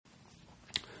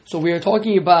So we are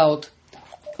talking about,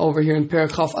 over here in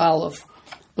Perek Chaf Aleph,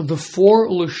 the four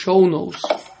Lashonos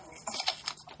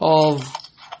of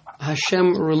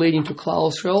Hashem relating to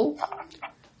Klal Yisrael.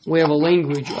 We have a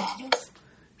language of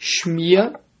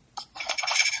Shmiya,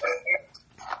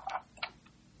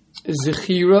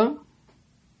 Zechira,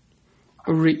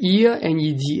 Re'iyah, and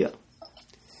Yediyah.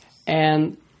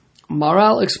 And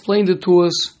Maral explained it to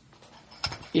us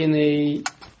in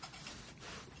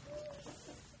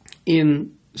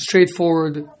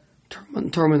straightforward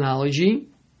terminology,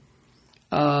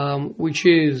 which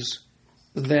is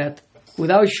that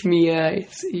without Shmiya,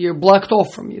 you're blocked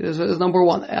off from me. There's number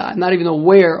one. I'm not even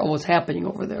aware of what's happening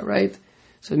over there, right?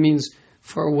 So it means,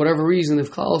 for whatever reason,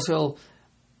 if Klal Yisrael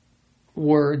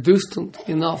were distant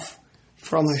enough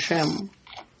from Hashem,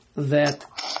 that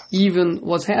even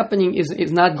what's happening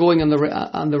is not going on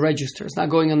the register. It's not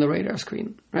going on the radar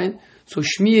screen, right? So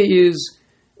Shmiya is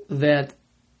that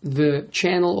the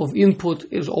channel of input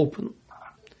is open.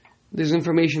 There's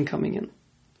information coming in,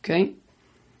 okay?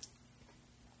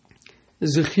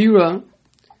 Zechira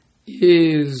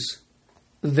is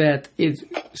that it,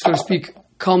 so to speak,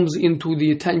 comes into the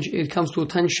attention. It comes to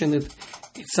attention. It's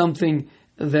something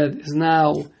that is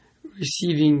now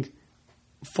receiving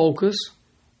focus.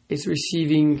 It's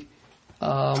receiving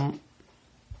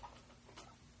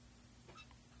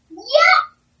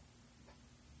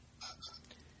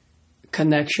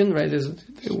connection, right?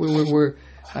 Where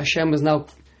Hashem is now,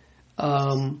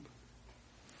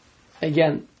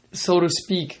 again, so to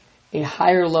speak, a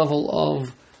higher level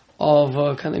of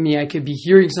I could be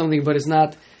hearing something, but it's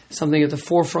not something at the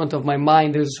forefront of my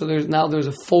mind. There's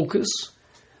a focus.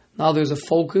 Now there's a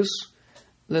focus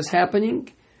that's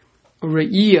happening.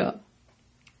 Re'iyah,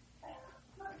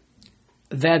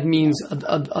 that means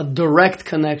a direct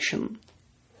connection.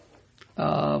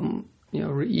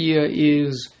 Re'iyah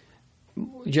is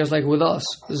just like with us.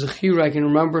 Zechira, I can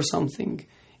remember something,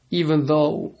 even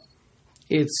though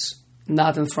it's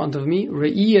not in front of me.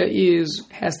 Re'iyah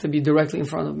has to be directly in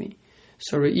front of me.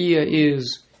 So Re'iyah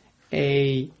is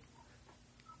a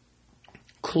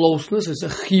closeness. It's a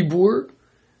chibur,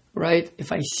 right?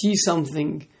 If I see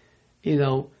something,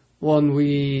 everyone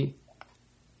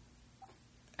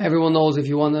knows if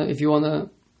you wanna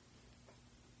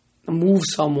move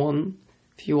someone,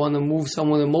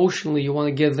 emotionally, you want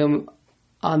to get them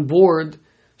on board,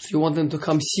 so you want them to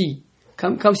come see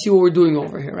what we're doing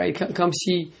over here, right? Come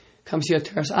see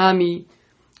Ateras Ami,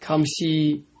 come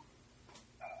see,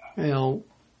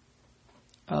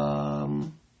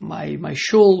 my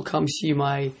shul, come see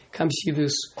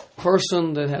this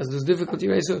person that has this difficulty,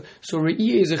 right? So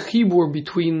Re'iyah is a chibur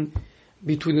between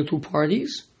the two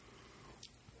parties,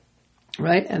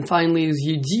 right? And finally, is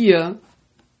Yediyah,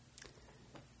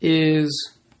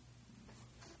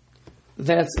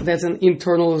 that's an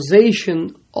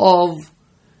internalization of,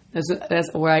 that's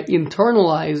where I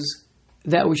internalize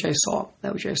that which I saw,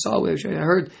 that which I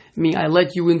heard. I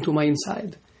let you into my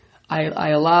inside. I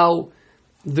allow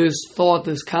this thought,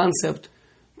 this concept,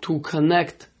 to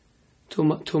connect to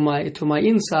my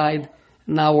inside.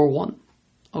 Now we're one.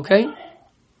 Okay.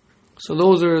 So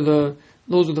those are the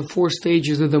four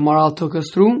stages that the Maral took us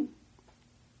through.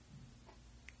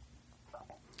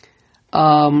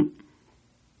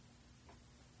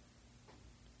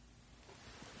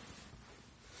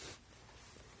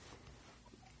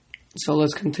 So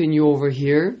let's continue over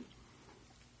here.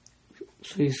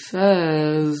 So he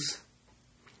says,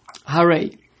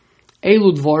 Hare,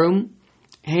 Elu Dvorim,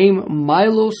 Heim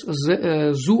Milos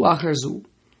Zu Acher Zu.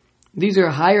 These are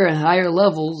higher and higher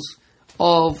levels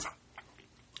of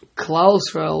Klal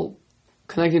Yisrael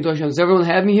connecting to Hashem. Does everyone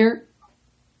have me here?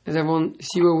 Does everyone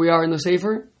see where we are in the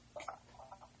Sefer?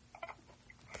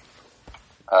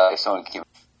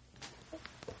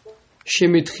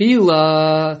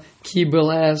 Shemitchila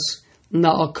kibeles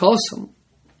na'akosam.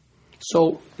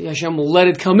 So Hashem will let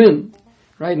it come in.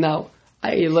 Right now,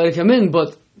 I let it come in,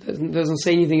 but it doesn't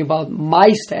say anything about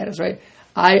my status. Right?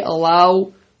 I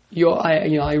allow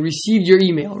I received your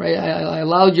email. Right? I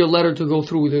allowed your letter to go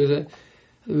through.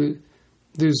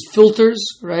 There's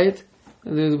filters. Right?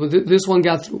 This one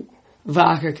got through.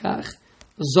 Va'akakach.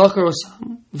 Zachar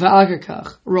osam,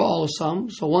 va'akakach, ra'al osam.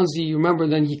 So once he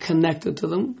remembered, then he connected to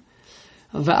them.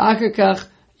 Va'akakach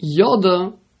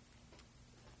yoda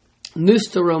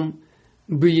nistaram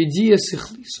b'yediyah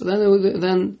sichli. So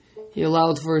then he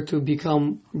allowed for it to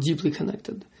become deeply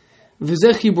connected.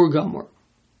 V'zeh chibur gamor.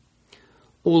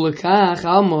 Ulekach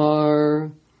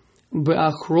amar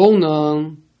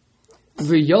be'achrona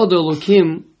v'yoda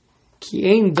lokim ki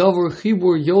ein davar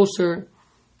chibur yoser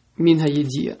min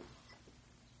ha'yediyah.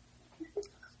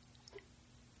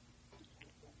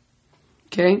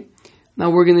 Okay,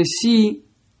 Now we're going to see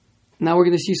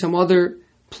some other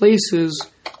places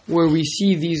where we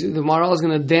see the Maharal is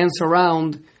going to dance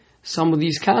around some of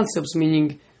these concepts,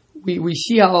 meaning we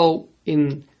see how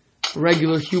in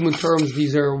regular human terms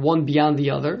these are one beyond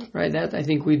the other, right? That I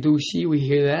think we do see, we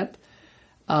hear that.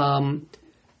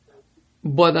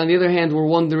 But on the other hand, we're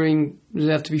wondering, does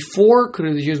it have to be 4? Could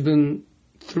it have just been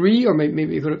 3? Or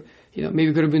maybe it could have, maybe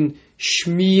it could have been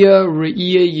Shmiya,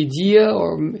 Re'iyah, Yediyah,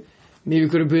 or maybe it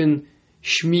could have been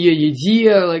Shmiya,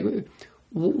 Yediyah. Like,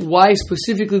 why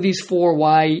specifically these 4?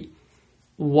 Why,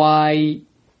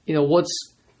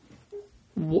 what's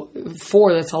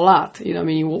 4? That's a lot.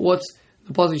 What's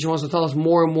the positive wants to tell us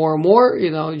more and more and more?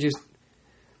 Just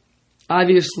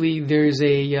obviously there's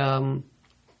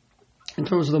in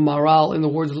terms of the Maharal, in the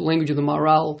language of the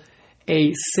Maharal,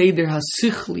 a Seder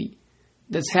HaSichli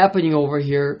that's happening over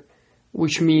here,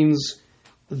 which means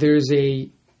there's a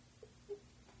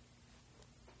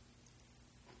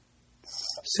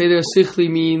Seder HaSichli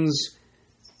means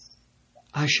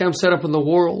Hashem set up in the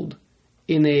world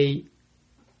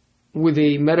with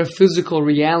a metaphysical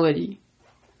reality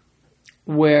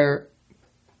where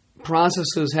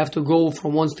processes have to go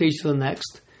from one stage to the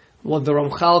next. What the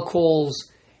Ramchal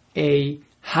calls a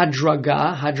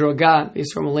hadraga. Hadraga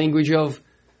is from a language of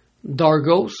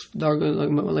dargos,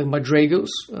 like madregos,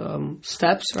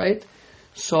 steps, right?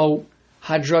 So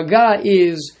hadraga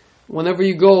is whenever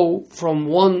you go from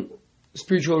one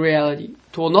spiritual reality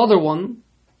to another one,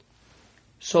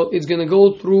 so it's going to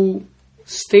go through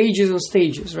stages and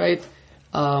stages, right?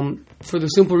 For the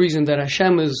simple reason that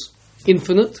Hashem is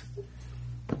infinite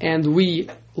and we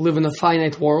live in a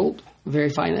finite world, very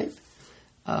finite,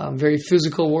 very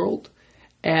physical world.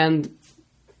 And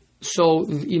so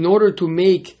in order to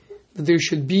make that there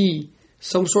should be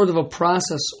some sort of a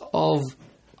process of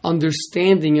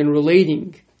understanding and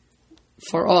relating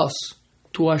for us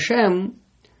to Hashem,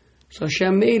 so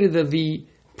Hashem made it that the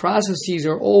processes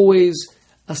are always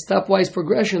a stepwise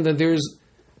progression, that there's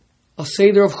a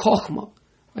Seder of Chokhmah.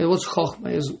 Right? What's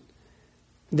Chokhmah? Is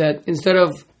that instead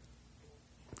of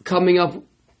coming up,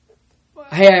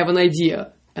 hey, I have an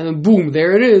idea, and then boom,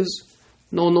 there it is.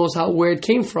 No one knows where it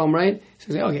came from, right?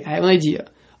 So okay, I have an idea.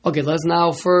 Okay, let's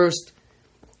now first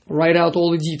write out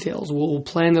all the details. We'll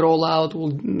plan it all out.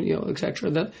 We'll,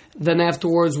 etc. Then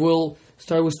afterwards, we'll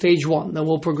start with stage 1. Then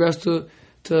we'll progress to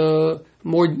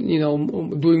more,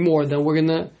 doing more. Then we're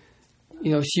gonna,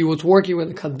 see what's working. We're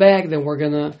gonna cut back. Then we're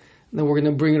gonna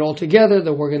bring it all together.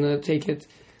 Then we're gonna take it.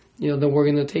 Then we're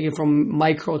gonna take it from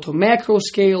micro to macro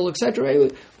scale, etc.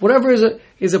 Whatever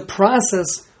is a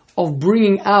process of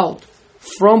bringing out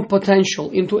from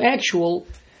potential into actual.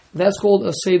 That's called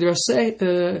a Seder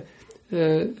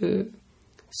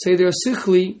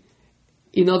Sichli.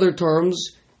 In other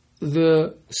terms,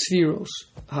 the Sfiros,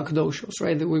 Hakdoshos,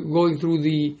 right? That we're going through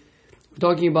we're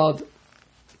talking about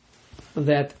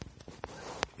that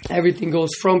everything goes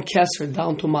from Keser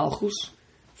down to Malchus.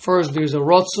 First, there's a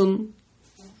Rotzen,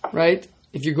 right?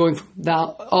 If you're going from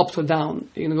down, up to down,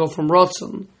 you're going to go from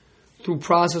Rotzen through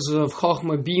processes of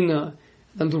Chochmah, Bina,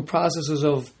 then through processes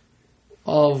of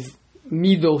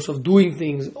midos, of doing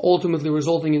things, ultimately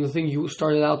resulting in the thing you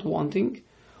started out wanting.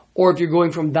 Or if you're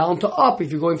going from down to up,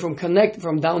 if you're going from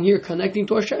down here, connecting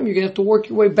to Hashem, you're going to have to work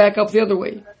your way back up the other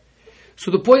way.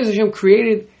 So the point is Hashem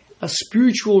created a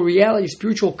spiritual reality,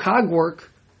 spiritual cogwork,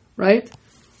 right?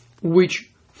 Which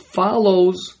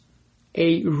follows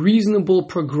a reasonable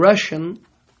progression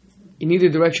in either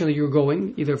direction that you're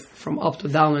going, either from up to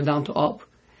down or down to up.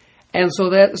 And so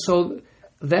that's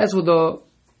what the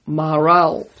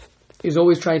Maharal is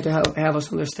always trying to have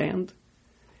us understand.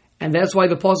 And that's why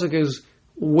the Pasuk is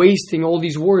wasting all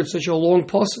these words, such a long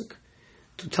Pasuk,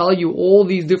 to tell you all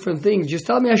these different things. Just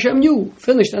tell me Hashem knew.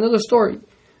 Finished. Another story.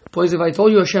 Because if I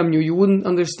told you Hashem knew, you wouldn't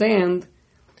understand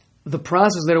the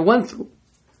process that it went through.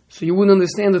 So you wouldn't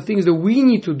understand the things that we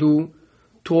need to do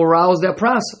to arouse that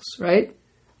process, right?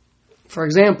 For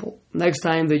example, next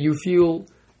time that you feel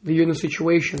that you're in a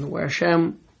situation where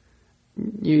Hashem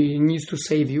needs to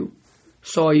save you,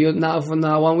 so from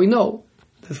now on we know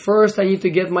that first I need to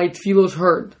get my tefillos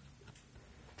heard,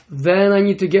 then I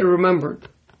need to get remembered,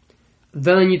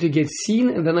 then I need to get seen,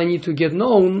 and then I need to get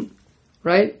known,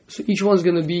 right? So each one's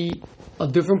going to be a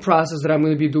different process that I'm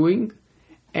going to be doing,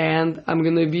 and I'm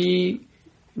going to be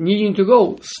needing to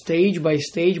go stage by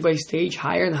stage by stage,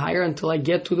 higher and higher, until I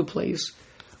get to the place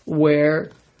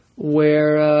where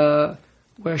Hashem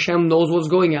knows what's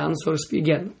going on, so to speak,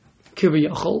 again,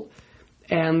 kiviyachol,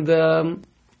 and there's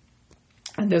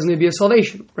going to be a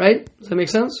salvation, right? Does that make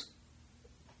sense?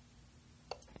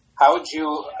 How would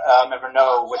you ever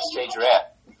know which stage you're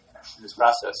at in this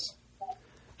process?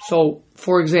 So,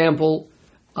 for example,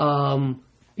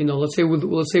 let's say with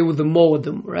the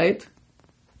Moedim, right?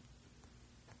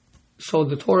 So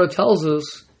the Torah tells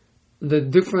us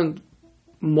that different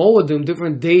Moedim,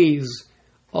 different days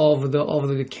of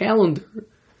the calendar,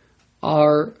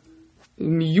 are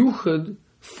miyuchad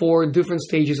for different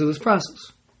stages of this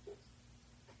process,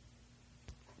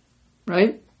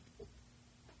 right?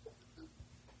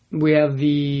 We have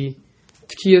the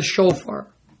Tkiyas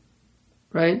Shofar,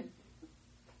 right?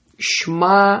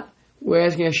 Shema, we're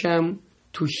asking Hashem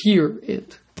to hear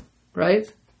it,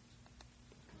 right?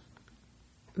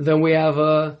 Then we have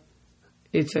Yom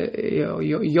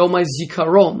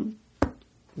HaZikaron,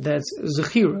 that's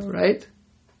Zechira, right?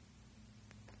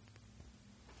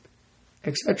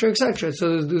 Etc., etc.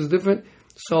 So there's different.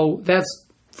 So that's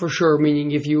for sure. Meaning,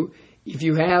 if you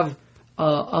have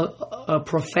a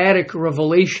prophetic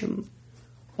revelation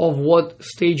of what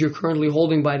stage you're currently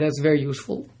holding by, that's very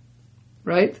useful,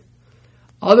 right?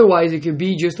 Otherwise, it could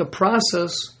be just a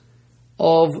process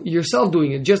of yourself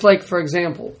doing it. Just like, for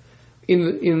example,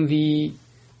 in the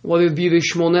whether it be the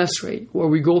Shmon Esrei, where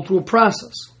we go through a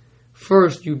process.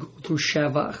 First, you go through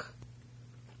Shevach,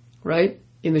 right?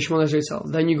 In the Shemona Esrei itself.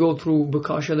 Then you go through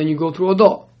Bekasha, then you go through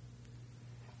Odah.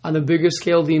 On a bigger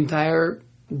scale, the entire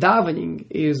davening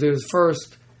is there's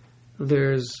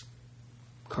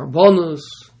Karbonos,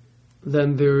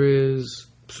 then there is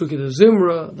Psukei de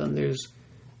Zimra, then there's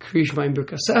Kriyish Mayim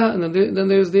Birkaseh, and then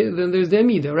there's the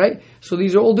Amida, right? So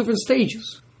these are all different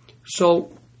stages. So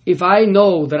if I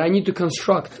know that I need to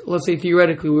construct, let's say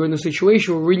theoretically, we're in a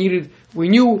situation where we need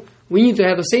to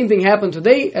have the same thing happen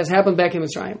today as happened back in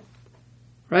Mitzrayim.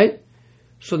 Right?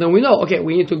 So then we know, okay,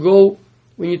 we need to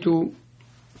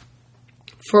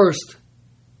first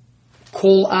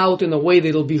call out in a way that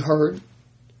it'll be heard.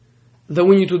 Then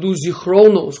we need to do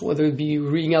zichronos, whether it be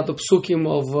reading out the psukim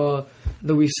of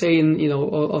that we say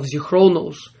of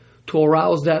zichronos to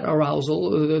arouse that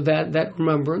arousal, that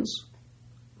remembrance,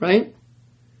 right?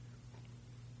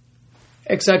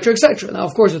 Etc., etc. Now,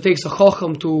 of course, it takes a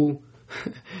chacham to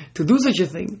do such a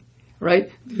thing.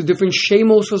 Right? There's different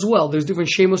shemos as well. There's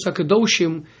different shemos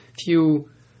hakadoshim. If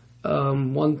you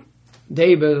one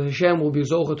day, Be'ez Hashem will be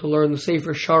zocha to learn the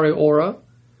Sefer Sharei Ora,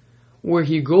 where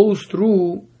he goes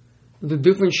through the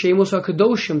different shemos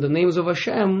hakadoshim, the names of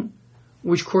Hashem,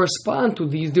 which correspond to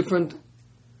these different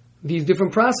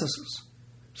processes.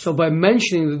 So by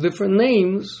mentioning the different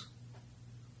names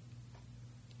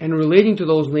and relating to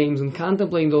those names and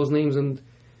contemplating those names and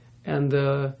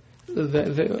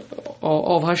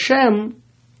of Hashem,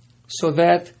 so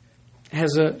that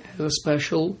has a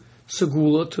special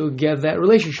segula to get that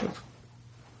relationship.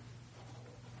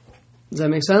 Does that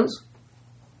make sense?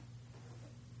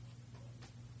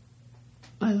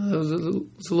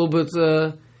 It's a little bit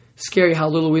scary how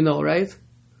little we know, right?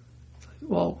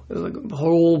 Whoa, there's like a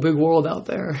whole big world out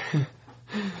there.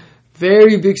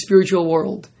 Very big spiritual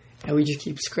world. And we just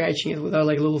keep scratching it with our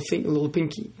little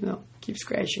pinky, keep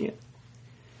scratching it.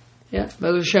 Yeah,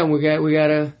 Be'ez Hashem, we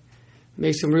gotta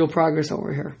make some real progress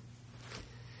over here.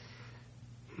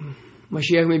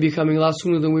 Mashiach may be coming a lot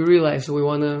sooner than we realize, so we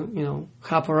want to,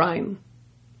 chap arayin.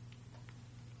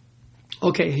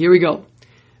 Okay, here we go.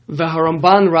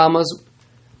 V'haramban Ramas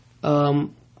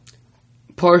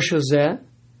Parsha Zeh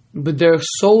B'derech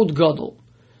Sod Gadol.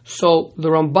 So the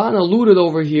Ramban alluded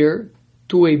over here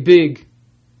to a big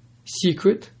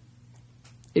secret.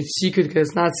 It's secret because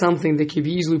it's not something that can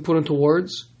be easily put into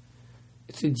words.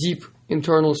 It's a deep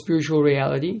internal spiritual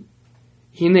reality.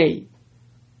 Hinei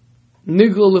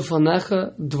nigla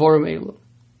lefanecha dvarim elu.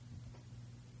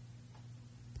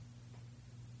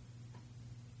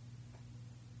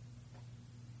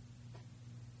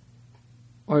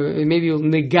 Or maybe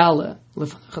nigala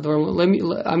lefanecha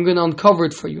dvarim. I'm going to uncover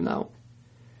it for you now.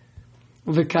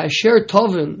 V'kasher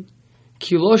tovin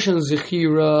kiloshen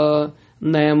zechira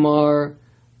ne'emar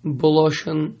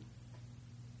boloshen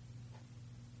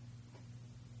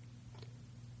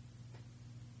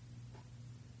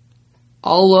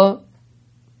Allah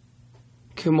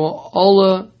kimo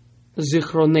Allah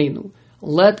zichronenu.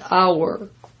 Let our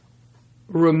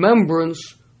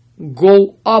remembrance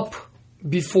go up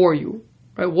before you.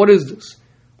 Right? What is this?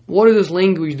 What is this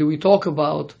language that we talk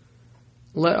about?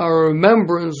 Let our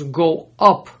remembrance go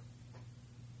up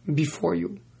before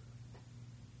you.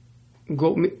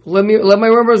 Let my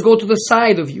remembrance go to the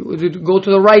side of you, go to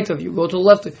the right of you, go to the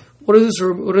left. What is this?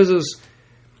 What is this?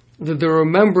 That the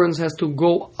remembrance has to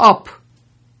go up.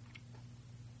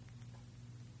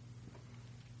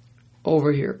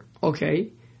 Over here,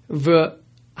 okay. The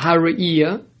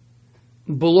hareiyah,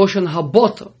 beloshan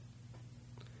habota.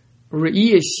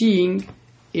 Reiyah, seeing,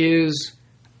 is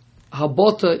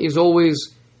habota is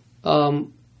always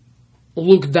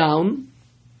look down.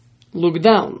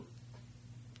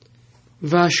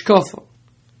 V'hashkafa.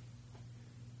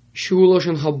 Shu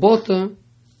loshen habota.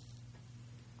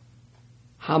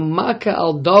 Hamaka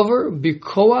al davar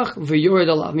bikoach v'yored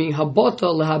alav. Meaning habota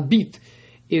lehabit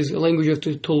is a language of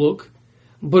to look,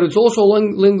 but it's also a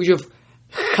language of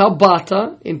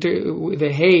chabata, the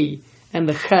hey and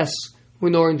the ches we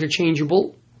know are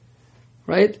interchangeable,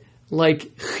 right?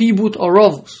 Like chibut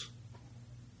aravos.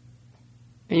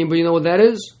 Anybody know what that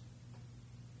is?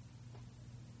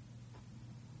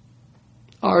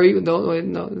 Ari, no,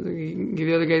 give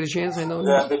the other guy the chance. I know.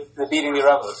 The beating the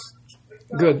ravos.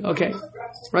 Good. Okay.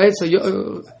 Right. So,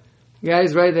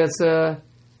 guys, right? It's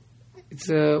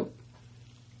a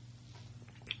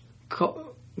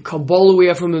Kabbalah we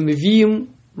have from the Nevi'im,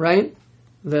 right?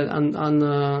 That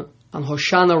on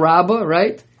Hoshana Rabbah,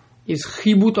 right? Is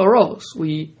chibut aravos.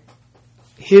 We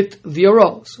hit the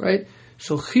aravos, right?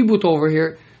 So chibut over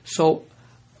here. So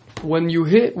when you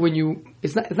hit,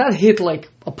 it's not hit like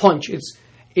a punch.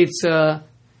 It's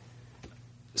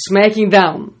smacking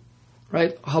down,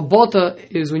 right? Habota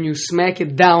is when you smack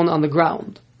it down on the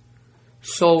ground.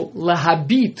 So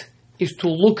lahabit is to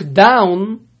look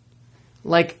down,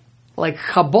 like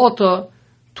chabota,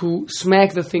 to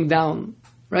smack the thing down,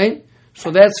 right?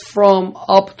 So that's from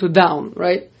up to down,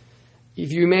 right?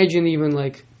 If you imagine even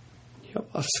like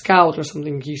a scout or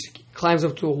something, he climbs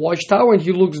up to a watchtower and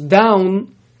he looks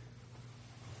down,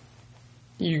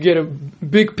 you get a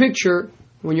big picture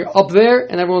when you're up there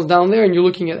and everyone's down there and you're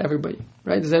looking at everybody,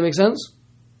 right? Does that make sense?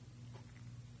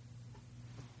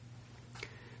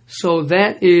 So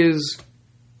that is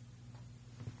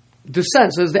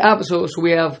descent. So, the opposite. So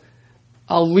we have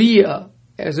aliyah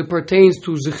as it pertains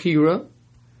to zechira.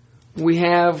 We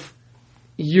have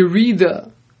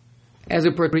yerida as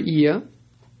it pertains to re'iyah.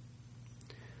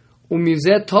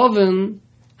 Umizet toven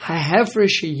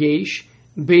hahefresh yesh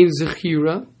bein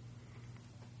zechira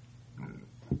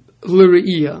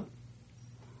l're'iyah.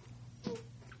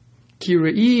 Ki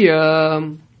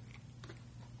re'iyah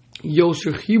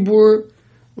yoser chibur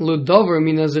l'davar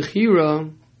mina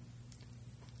zechira.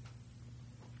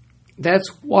 That's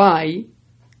why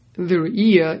the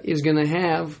re'iyah is going to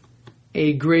have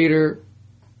a greater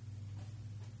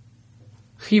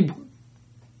chibur.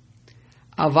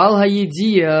 Aval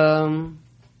hayidiyah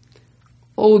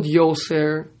od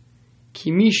yoser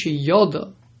kimishi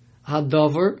yoda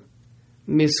hadavar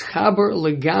mischaber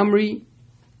legamri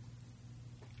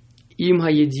im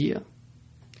hayidiyah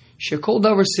shekol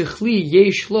davar sichli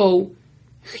yesh lo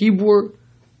chibur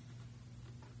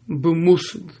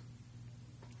b'musug.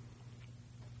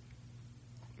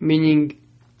 Meaning,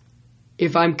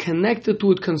 if I'm connected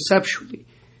to it conceptually,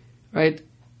 right,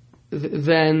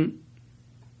 then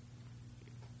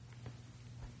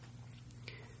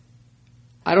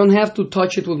I don't have to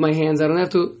touch it with my hands. I don't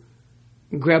have to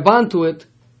grab onto it.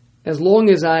 As long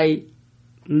as I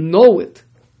know it,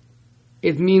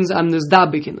 it means I'm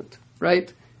nizdabik in it,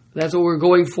 right? That's what we're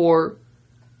going for.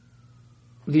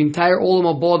 The entire Olam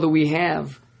Haba that we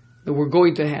have, that we're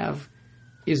going to have,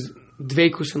 is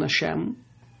Dveikus and Hashem.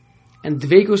 And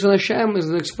Dveikus and Hashem is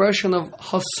an expression of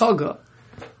hasaga,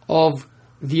 of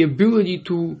the ability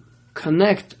to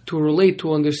connect, to relate,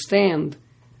 to understand,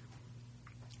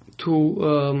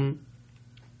 to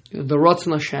the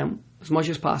Ratzon Hashem as much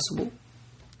as possible.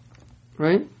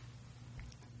 Right?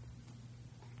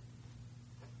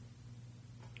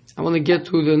 I want to get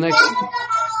to the next. I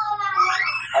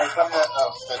just want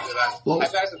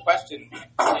to ask a question.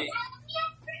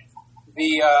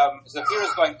 The Zafir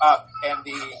is going up and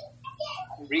the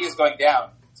Re is going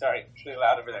down. Sorry, it's really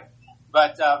loud over there.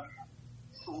 But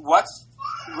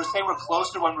we're saying we're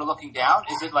closer when we're looking down?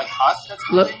 Is it like us that's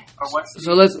moving? Or what's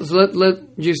let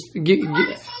just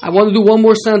I want to do one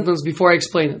more sentence before I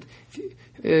explain it.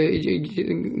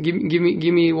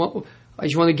 Give me one. I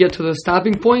just want to get to the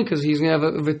stopping point because he's going to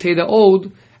have a V'teda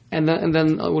Ode, and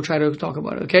then we'll try to talk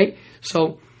about it. Okay,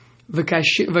 so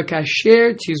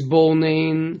v'kasher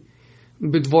tizbonein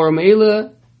b'dvorim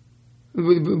eila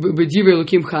b'divrei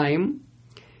Elokim Chaim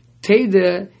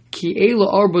teda ki eila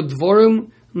arba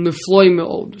dvorim nefloi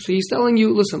me'od. So he's telling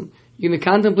you, listen, you're going to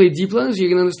contemplate deep lens. You're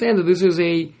going to understand that this is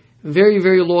a very,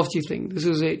 very lofty thing. This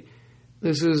is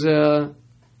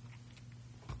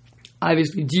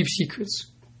obviously deep secrets.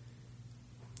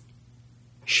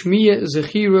 Shmiya,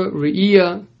 Zechira,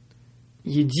 Re'iyah,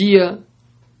 Yediyah,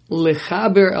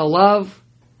 Lechaber Alav,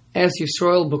 Es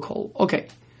Yisrael B'kol. Okay,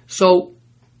 so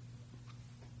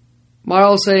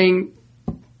Maral saying,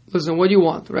 listen, what do you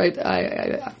want, right?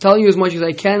 I'm telling you as much as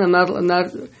I can. I'm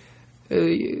not.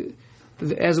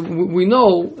 As we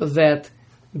know that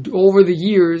over the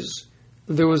years,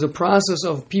 there was a process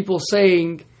of people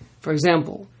saying, for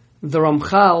example, the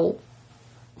Ramchal,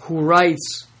 who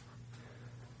writes,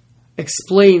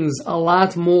 explains a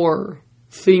lot more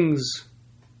things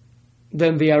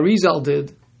than the Arizal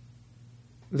did.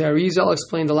 The Arizal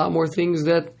explained a lot more things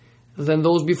than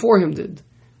those before him did.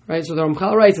 Right? So the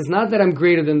Ramchal writes, it's not that I'm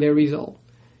greater than the Arizal.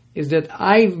 It's that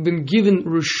I've been given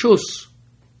Rishus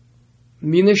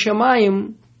Mina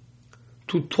Shamayim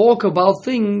to talk about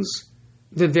things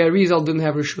that the Arizal didn't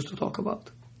have Rishus to talk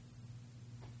about.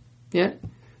 Yeah?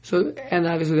 So, and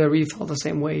obviously the Arizal felt the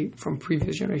same way from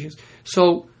previous generations.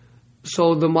 So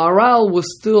the Maharal was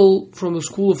still from the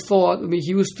school of thought,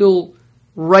 he was still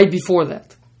right before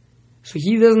that. So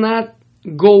he does not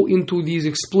go into these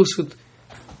explicit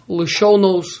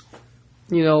Lashonos,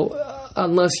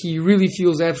 unless he really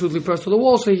feels absolutely pressed to the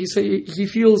wall. So he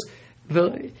feels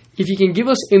if he can give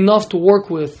us enough to work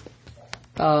with,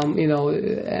 and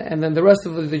then the rest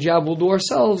of the job we'll do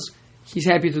ourselves, he's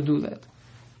happy to do that.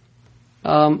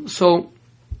 So,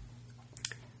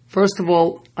 first of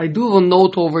all, I do have a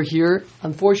note over here.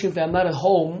 Unfortunately, I'm not at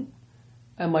home,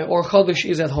 and my Or Chodesh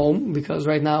is at home, because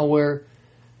right now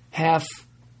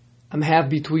I'm half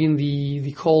between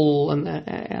the Kol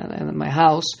and my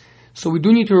house. So we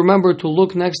do need to remember to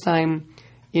look next time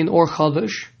in Or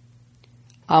Chodesh,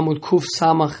 Amud Kuf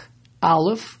Samach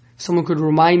Aleph. Someone could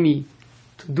remind me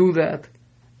to do that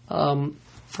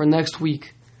for next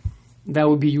week. That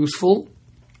would be useful.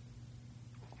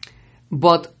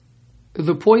 But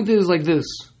the point is like this.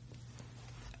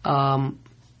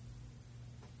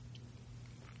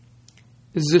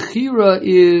 Zechira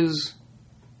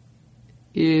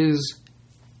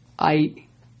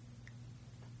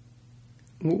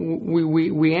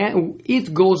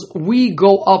we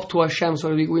go up to Hashem, so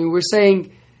we're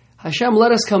saying, Hashem,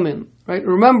 let us come in, right?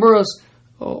 Remember us,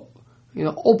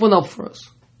 open up for us.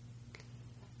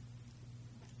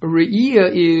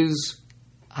 Re'iyah is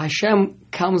Hashem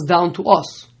comes down to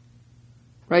us,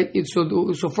 right?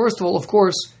 So first of all, of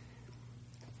course,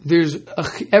 there's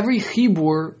every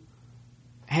chibur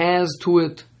has to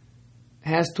it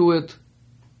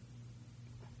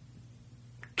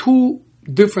two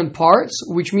different parts,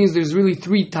 which means there's really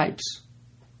three types.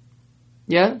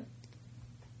 Yeah?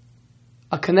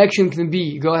 A connection can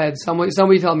be, go ahead,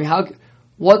 somebody tell me,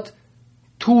 what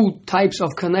two types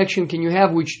of connection can you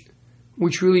have which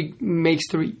really makes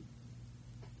three?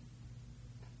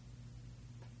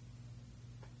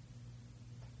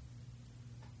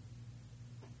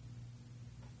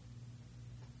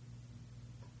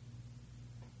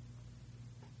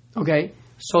 Okay,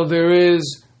 so there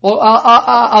is. Well,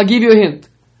 I'll give you a hint.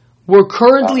 We're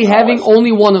currently having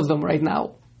only one of them right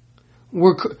now.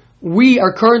 We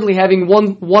are currently having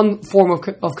one form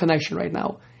of connection right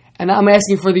now, and I'm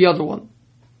asking for the other one.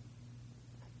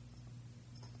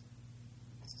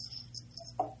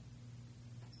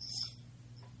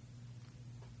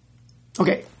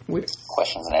 Okay.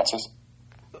 Questions and answers.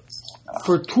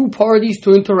 For two parties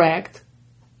to interact,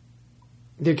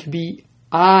 there could be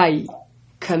I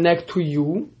connect to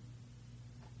you,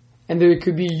 and there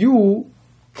could be you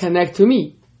connect to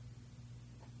me.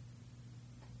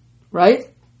 Right?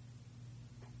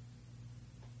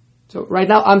 So right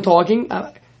now I'm talking.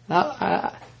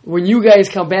 When you guys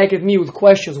come back at me with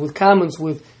questions, with comments,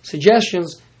 with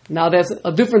suggestions, now that's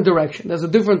a different direction. That's a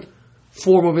different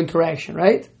form of interaction,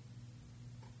 right?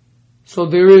 So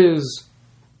there is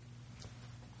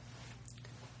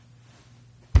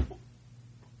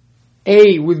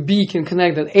A with B can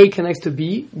connect, that A connects to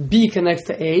B, B connects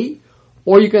to A,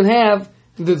 or you can have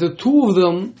the two of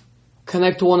them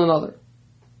connect to one another.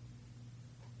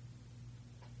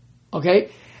 Okay?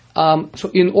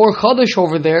 So in Or Chodesh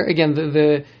over there, again,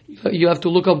 you have to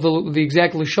look up the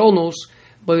exact Lashonos,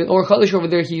 but in Or Chodesh over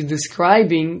there, he's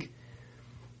describing,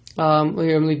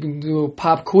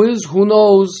 pop quiz, who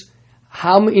knows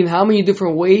in how many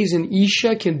different ways an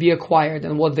Isha can be acquired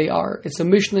and what they are. It's a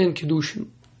Mishnah in Kedushin.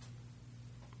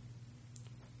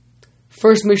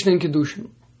 First Mishnah in Kedushin.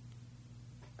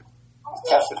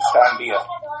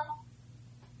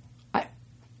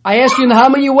 I asked you in how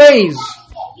many ways?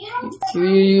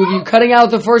 You're cutting out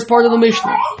the first part of the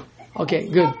Mishnah. Okay,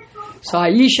 good. So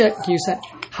Haisha, can you say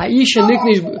Haisha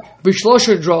niknish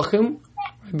b'shlosha drachim?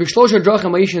 B'shlosha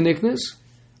drachim Haisha niknis,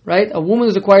 right? A woman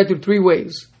is acquired through three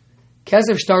ways.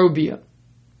 Kesef shtar ubiyah.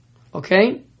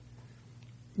 Okay?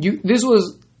 This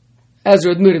was,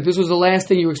 Ezra admitted, this was the last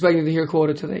thing you were expecting to hear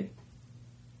quoted today.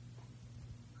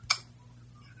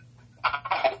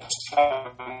 I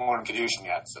haven't more in Kedushin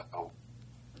yet, so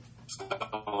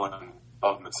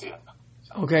above Mitzvah.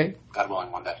 Okay. God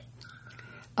willing, one day.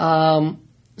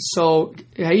 So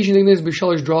Haisha niknis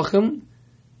b'shalosh drachim,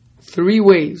 three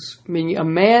ways, meaning a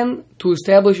man to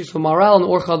establish, so Maral and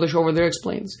Or Chadash over there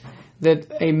explains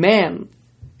that a man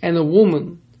and a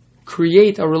woman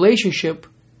create a relationship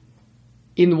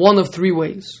in one of three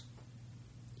ways,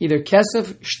 either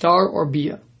Kesef, Shtar, or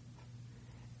Bia.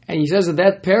 And he says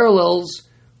that parallels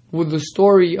with the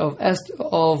story of Esther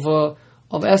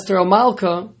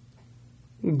Amalka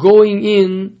going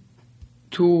in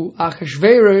to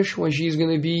Achashverosh when she's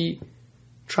going to be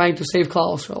trying to save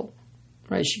Klal Yisrael.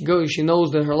 Right? She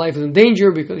knows that her life is in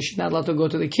danger because she's not allowed to go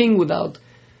to the king without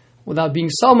being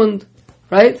summoned.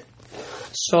 Right?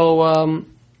 So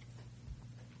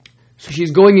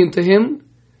she's going into him.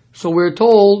 So we're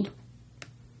told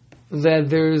that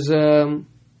there's that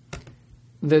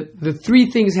the three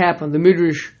things happen. The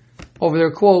Midrash over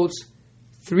there quotes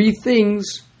three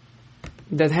things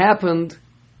that happened.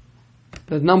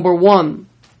 That number one,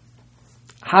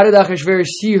 how did Achashverosh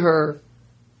see her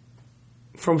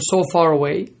from so far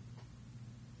away?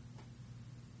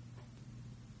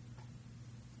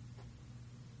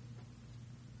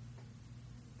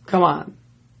 Come on.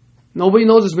 Nobody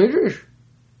knows this Midrash.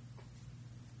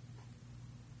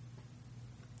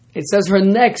 It says her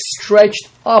neck stretched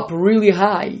up really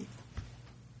high.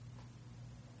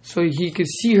 So he could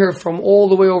see her from all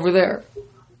the way over there.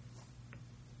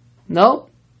 No?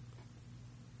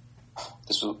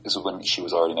 This was when she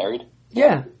was already married?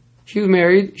 Yeah. She was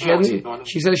married.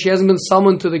 She says she hasn't been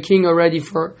summoned to the king already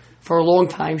for a long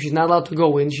time. She's not allowed to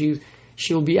go in.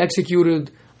 She'll be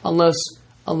executed unless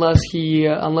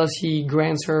he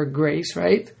grants her grace,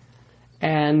 right?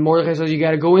 And Mordechai says you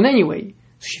got to go in anyway.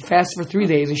 So she fasts for 3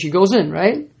 days and she goes in,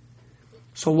 right?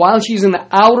 So while she's in the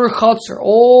outer chutzner,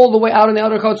 all the way out in the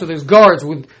outer chutzner, there's guards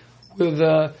with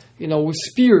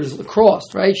spears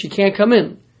crossed, right? She can't come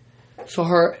in. So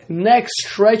her neck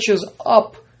stretches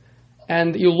up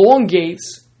and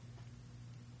elongates,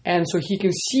 and so he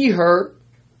can see her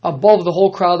above the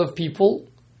whole crowd of people.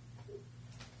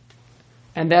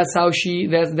 And that's how she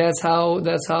saved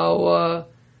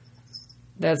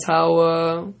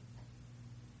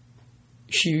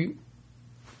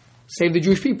the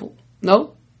Jewish people.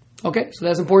 No? Okay, so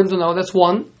that's important to know. That's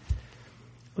one.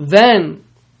 Then,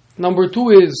 number two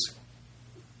is,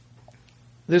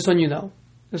 this one you know.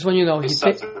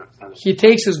 He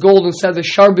takes his gold and said the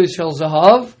Sharbit Shel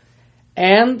Zahav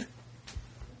and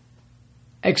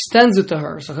extends it to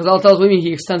her. So Chazal tells me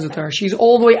he extends it to her. She's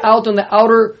all the way out in the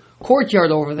outer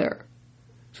courtyard over there.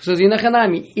 So it says,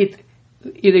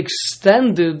 it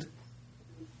extended,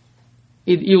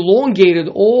 it elongated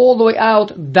all the way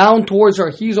out down towards her.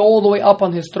 He's all the way up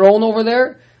on his throne over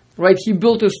there. Right? He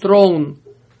built his throne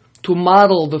to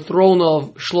model the throne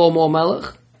of Shlomo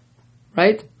Melech.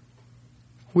 Right?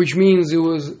 Which means it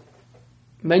was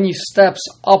many steps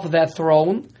up that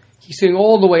throne. He's sitting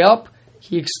all the way up.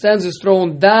 He extends his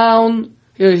throne down,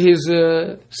 his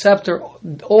scepter,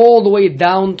 all the way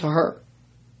down to her.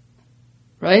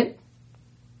 Right?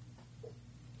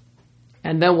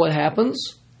 And then what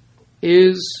happens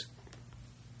is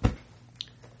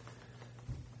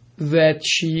that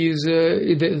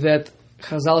that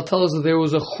Chazal tells us there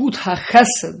was a chut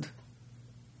hachesed.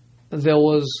 There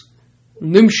was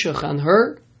nimshach on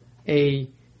her,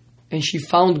 and she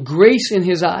found grace in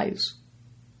his eyes.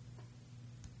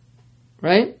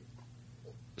 Right?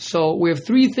 So we have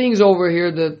three things over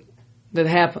here that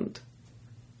happened.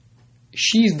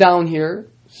 She's down here,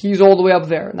 he's all the way up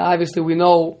there. Now obviously we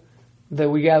know that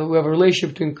we have a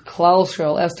relationship between Klal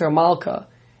Yisrael, Esther Malka,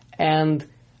 and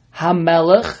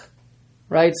Hamelech.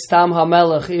 Right? Stam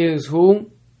Hamelech is who?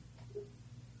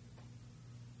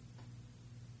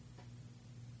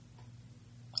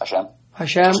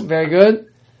 Hashem, very good.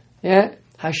 Yeah,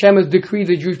 Hashem has decreed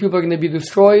the Jewish people are going to be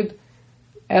destroyed.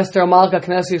 Esther Malka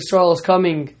Knesset Yisrael is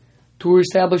coming to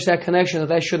establish that connection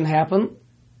that shouldn't happen.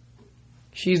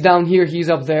 She's down here, he's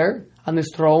up there on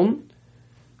his throne.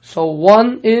 So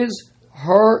one is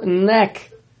her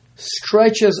neck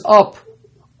stretches up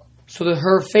so that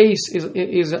her face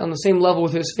is on the same level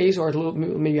with his face, or a little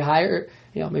maybe higher.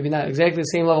 Maybe not exactly the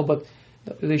same level, but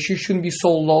that she shouldn't be so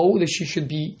low that she should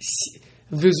be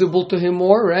visible to him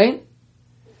more, right?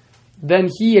 Then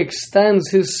he extends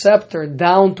his scepter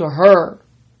down to her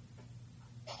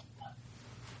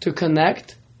to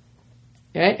connect.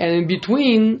 Okay? And in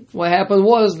between, what happened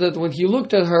was that when he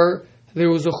looked at her, there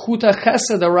was a chut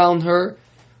chesed around her,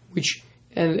 which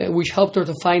helped her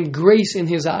to find grace in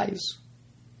his eyes.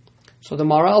 So the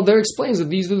Maral there explains that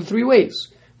these are the three ways.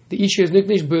 The Isha is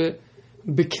niknish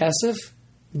bekesef,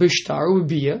 b'shtar,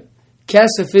 u'biyah.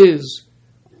 Kesef is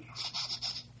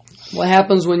what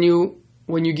happens when you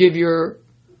give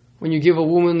a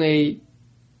woman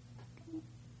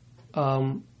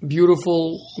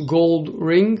beautiful gold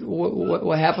ring,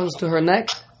 what happens to her neck?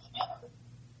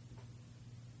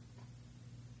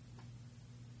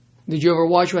 Did you ever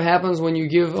watch what happens when you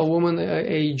give a woman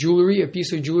a jewelry, a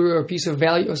piece of jewelry, or a piece of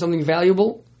value, or something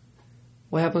valuable?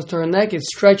 What happens to her neck? It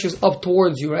stretches up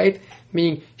towards you, right?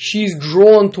 Meaning she's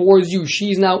drawn towards you.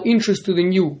 She's now interested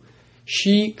in you.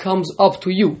 She comes up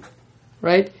to you,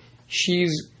 right?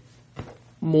 She's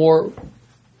more.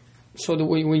 So that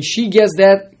when she gets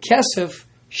that kesef,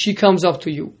 she comes up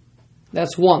to you.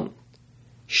 That's one.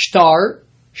 Shtar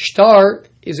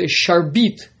is a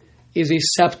sharbit, is a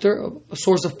scepter, a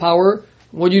source of power.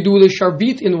 What do you do with a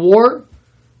sharbit in war?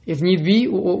 If need be,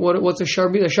 what's a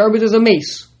sharbit? A sharbit is a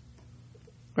mace,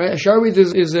 right? A sharbit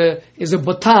is a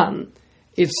baton.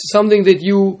 It's something that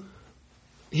you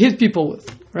hit people with,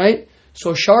 right?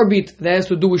 So sharbit, that has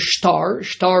to do with shtar.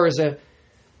 Shtar is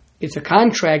it's a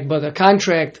contract, but a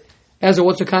contract,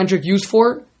 what's a contract used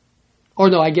for? Or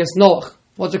no, I guess Noach.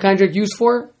 What's a contract used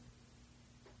for?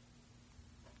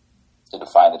 To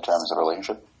define the terms of a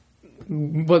relationship.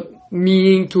 But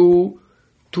meaning to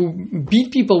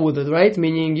beat people with it, right?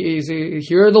 Meaning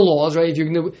here are the laws, right?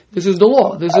 This is the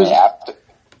law.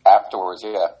 Afterwards,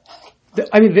 yeah.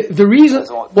 The reason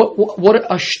what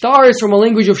a shtar is from a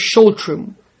language of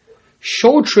shotrim.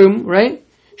 Shotrim, right?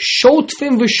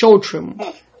 Shotrim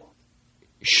v'shotrim.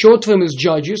 Shotrim is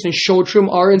judges, and shotrim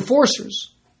are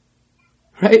enforcers,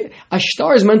 right? A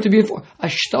shtar is meant to be enforced. A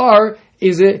shtar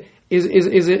is a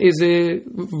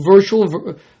virtual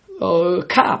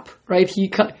cop, right?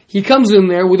 He comes in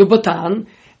there with a baton,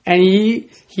 and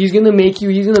he's gonna make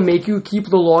you keep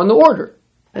the law and the order.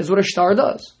 That's what a shtar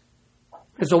does.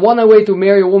 And so one way to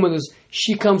marry a woman is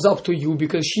she comes up to you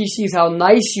because she sees how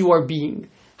nice you are being,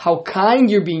 how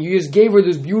kind you're being. You just gave her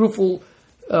this beautiful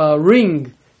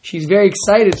ring. She's very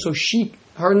excited, so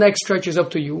her neck stretches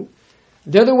up to you.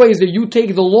 The other way is that you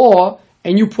take the law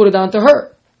and you put it onto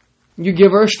her. You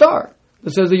give her a shtar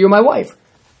that says that you're my wife.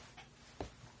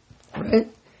 Right?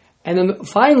 And then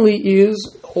finally it's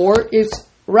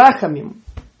rachamim,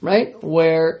 right?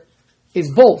 Where it's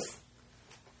both.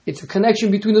 It's a connection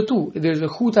between the two. There's a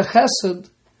chuta chesed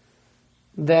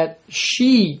that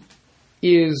she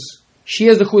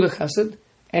has the chuta chesed,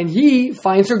 and he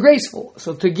finds her graceful.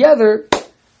 So together,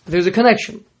 there's a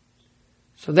connection.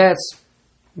 So that's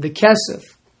the kesef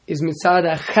is mitzad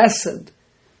chesed,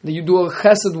 that you do a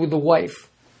chesed with the wife,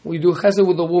 or you do a chesed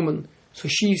with the woman, so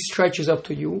she stretches up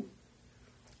to you,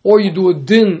 or you do a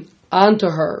din onto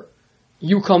her,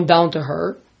 you come down to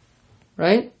her,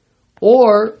 right?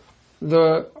 Or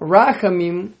the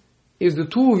rachamim is the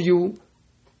two of you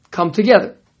come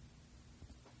together.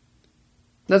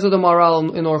 That's what the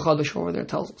Maral in Or Chadash over there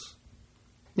tells us.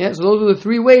 Yeah, so those are the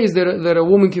three ways that a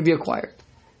woman can be acquired: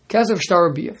 kesef,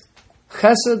 shtar, biyah,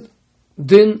 chesed,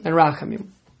 din, and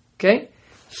rachamim. Okay,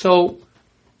 so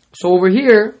over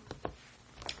here,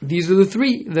 these are the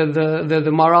three that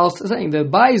the Maral is saying. That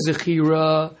by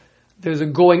zechira, there's a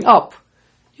going up.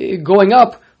 Going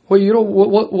up. Well,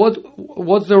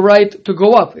 what's the right to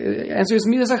go up? The answer is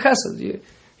midas chesed.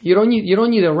 You don't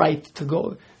need a right to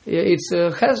go. It's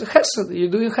chesed. You're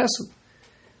doing chesed.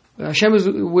 Hashem is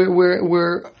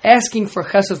we're asking for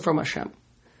chesed from Hashem.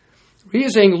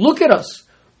 He's saying, look at us,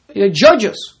 judge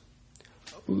us.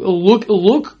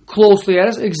 Look closely at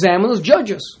us, examine us,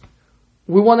 judge us.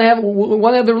 We want to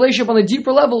have the relationship on a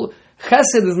deeper level.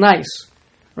 Chesed is nice,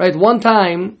 right? One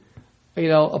time,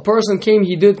 a person came,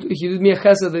 he did me a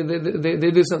chesed,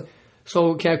 they did something.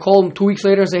 So can I call him 2 weeks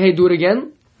later and say, hey, do it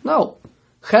again? No.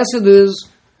 Chesed is,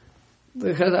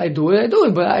 I do it,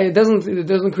 but it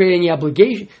doesn't create any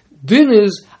obligation. Din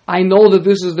is, I know that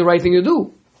this is the right thing to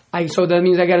do. So that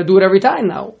means I got to do it every time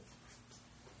now.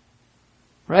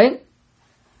 Right?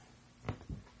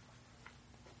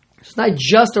 It's not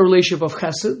just a relationship of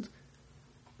chesed,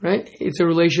 right? It's a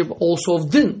relationship also of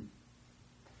din.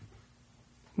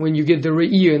 When you get the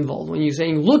re'iyah involved, when you're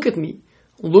saying, look at me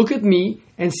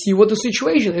and see what the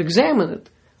situation is, examine it,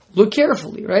 look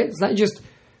carefully, right? It's not just,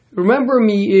 remember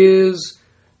me is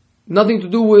nothing to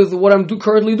do with what I'm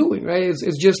currently doing, right?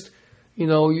 It's just,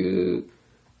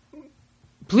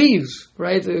 please,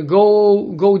 right?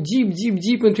 Go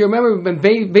deep into your memory, and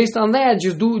based on that,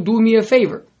 just do me a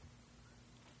favor,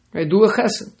 right? Do a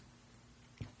chesed.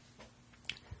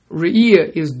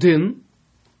 Re'iyah is din.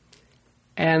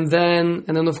 And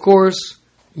then of course,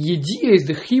 Yediyah is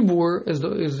the chibur, is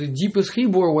the deepest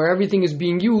chibur, where everything is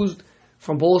being used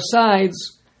from both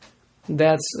sides.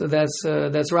 That's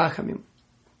rachamim.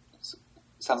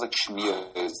 Sounds like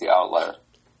Shmiya is the outlier.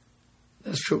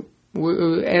 That's true.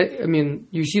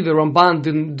 You see, the Ramban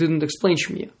didn't explain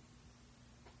Shmiya.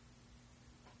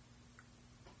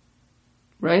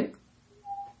 right?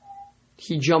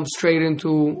 He jumps straight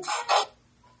into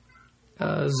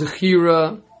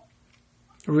Zechira,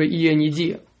 Re'iyah, and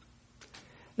Yediyah.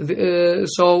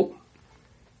 So,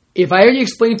 if I already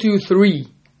explained to you 3,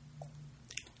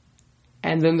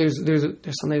 and then there's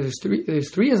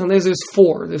three, and sometimes there's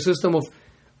 4. The system of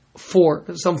 4,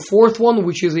 some fourth one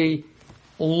which is a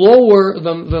lower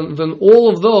than all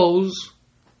of those.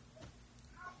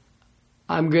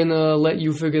 I'm gonna let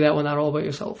you figure that one out all by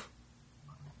yourself.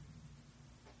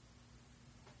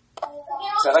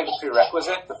 Is that like a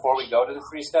prerequisite before we go to the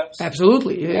 3 steps?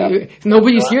 Absolutely. Yeah. If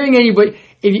nobody's hearing anybody.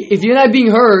 If you're not being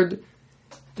heard,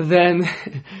 then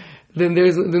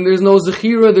there's no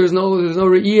Zechira, there's no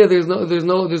Re'iyah, there's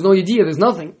no Yediyah, there's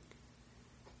nothing.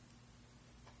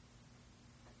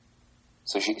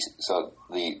 So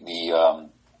the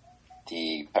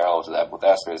parallel to that with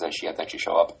Esther is that she had to actually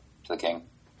show up to the king.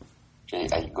 She had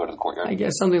to go to the courtyard. I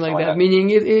guess something like that.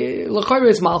 Meaning,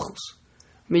 it's Malchus.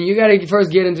 I mean, you got to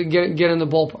first get in the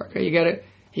ballpark. Right? You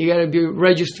got to be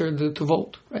registered to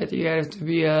vote. Right? You got to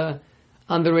be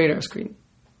on the radar screen.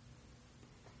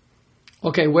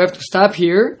 Okay, we have to stop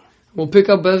here. We'll pick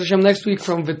up Be'ez Hashem next week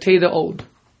from V'teda Od.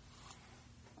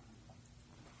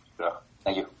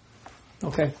 Thank you.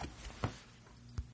 Okay.